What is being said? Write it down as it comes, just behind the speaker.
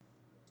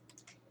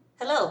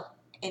Hello,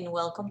 and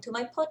welcome to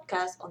my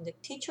podcast on the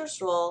teacher's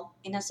role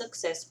in a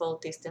successful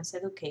distance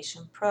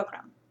education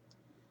program.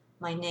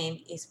 My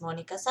name is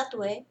Monica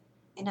Satue,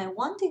 and I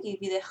want to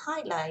give you the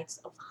highlights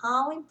of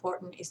how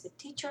important is the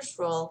teacher's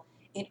role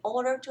in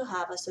order to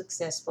have a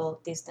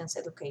successful distance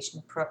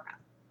education program.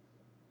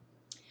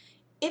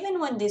 Even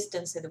when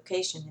distance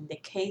education in the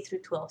K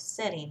through 12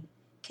 setting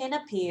can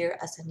appear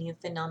as a new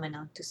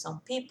phenomenon to some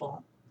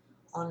people,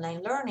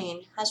 online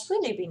learning has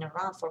really been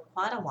around for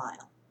quite a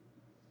while.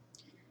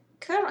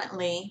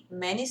 Currently,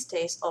 many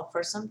states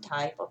offer some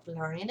type of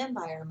learning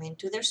environment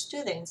to their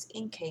students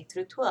in K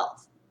through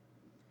 12.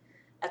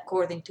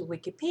 According to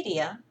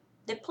Wikipedia,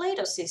 the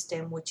Plato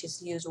system, which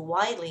is used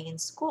widely in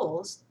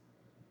schools,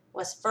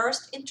 was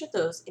first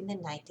introduced in the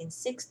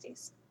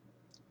 1960s.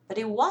 But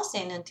it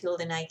wasn't until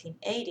the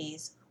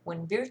 1980s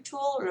when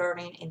virtual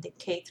learning in the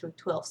K through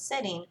 12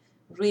 setting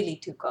really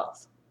took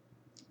off.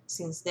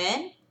 Since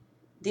then,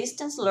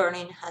 distance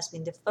learning has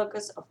been the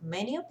focus of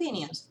many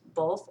opinions,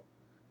 both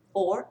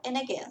for and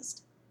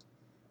against.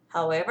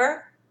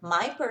 However,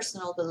 my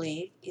personal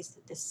belief is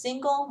that the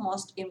single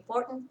most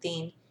important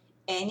thing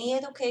any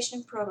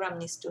education program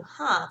needs to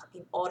have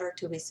in order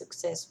to be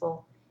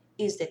successful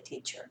is the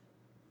teacher.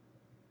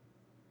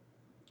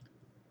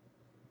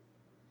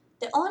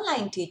 The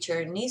online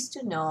teacher needs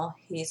to know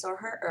his or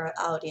her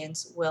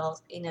audience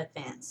well in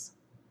advance.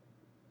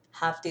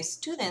 Have these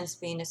students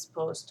been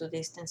exposed to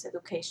distance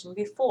education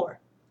before?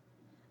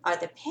 Are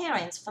the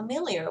parents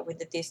familiar with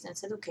the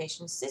distance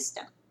education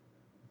system?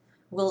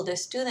 Will the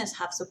students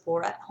have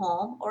support at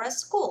home or at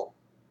school?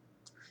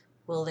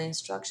 Will the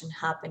instruction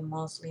happen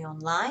mostly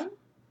online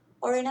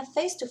or in a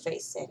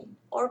face-to-face setting,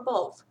 or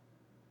both?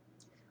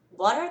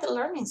 What are the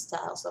learning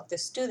styles of the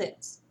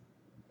students?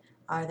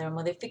 Are there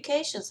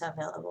modifications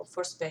available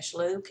for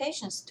special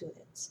education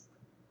students?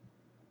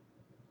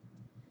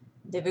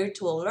 The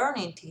virtual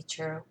learning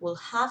teacher will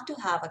have to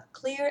have a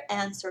clear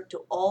answer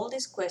to all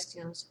these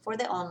questions for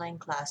the online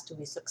class to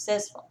be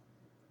successful.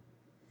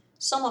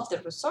 Some of the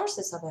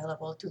resources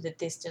available to the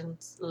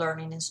distance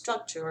learning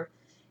instructor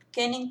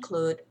can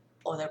include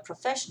other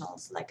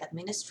professionals like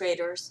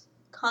administrators,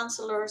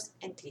 counselors,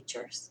 and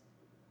teachers.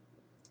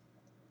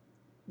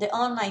 The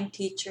online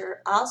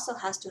teacher also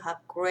has to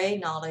have great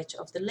knowledge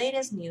of the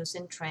latest news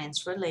and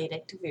trends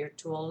related to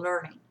virtual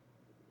learning.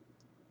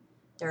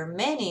 There are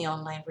many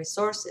online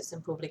resources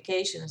and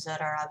publications that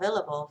are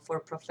available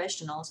for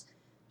professionals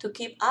to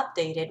keep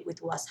updated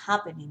with what's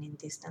happening in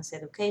distance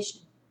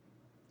education.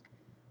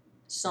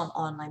 Some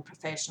online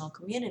professional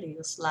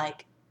communities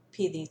like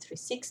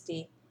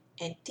PD360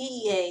 and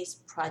TEA's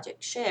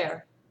Project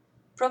Share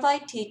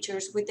provide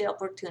teachers with the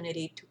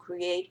opportunity to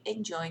create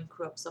and join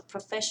groups of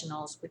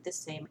professionals with the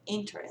same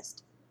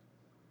interest.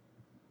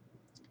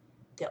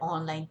 The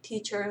online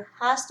teacher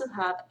has to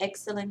have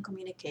excellent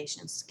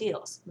communication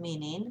skills,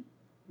 meaning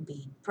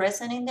being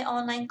present in the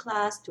online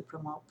class to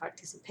promote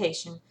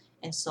participation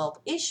and solve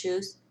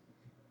issues,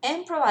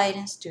 and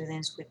providing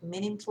students with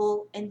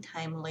meaningful and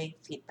timely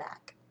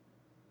feedback.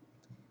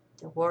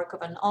 The work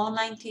of an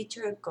online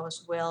teacher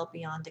goes well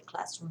beyond the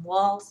classroom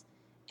walls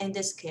and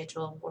the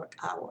scheduled work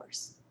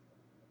hours.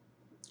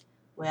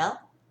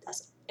 Well,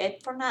 that's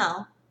it for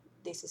now.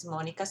 This is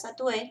Monica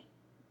Satue.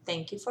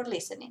 Thank you for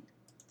listening.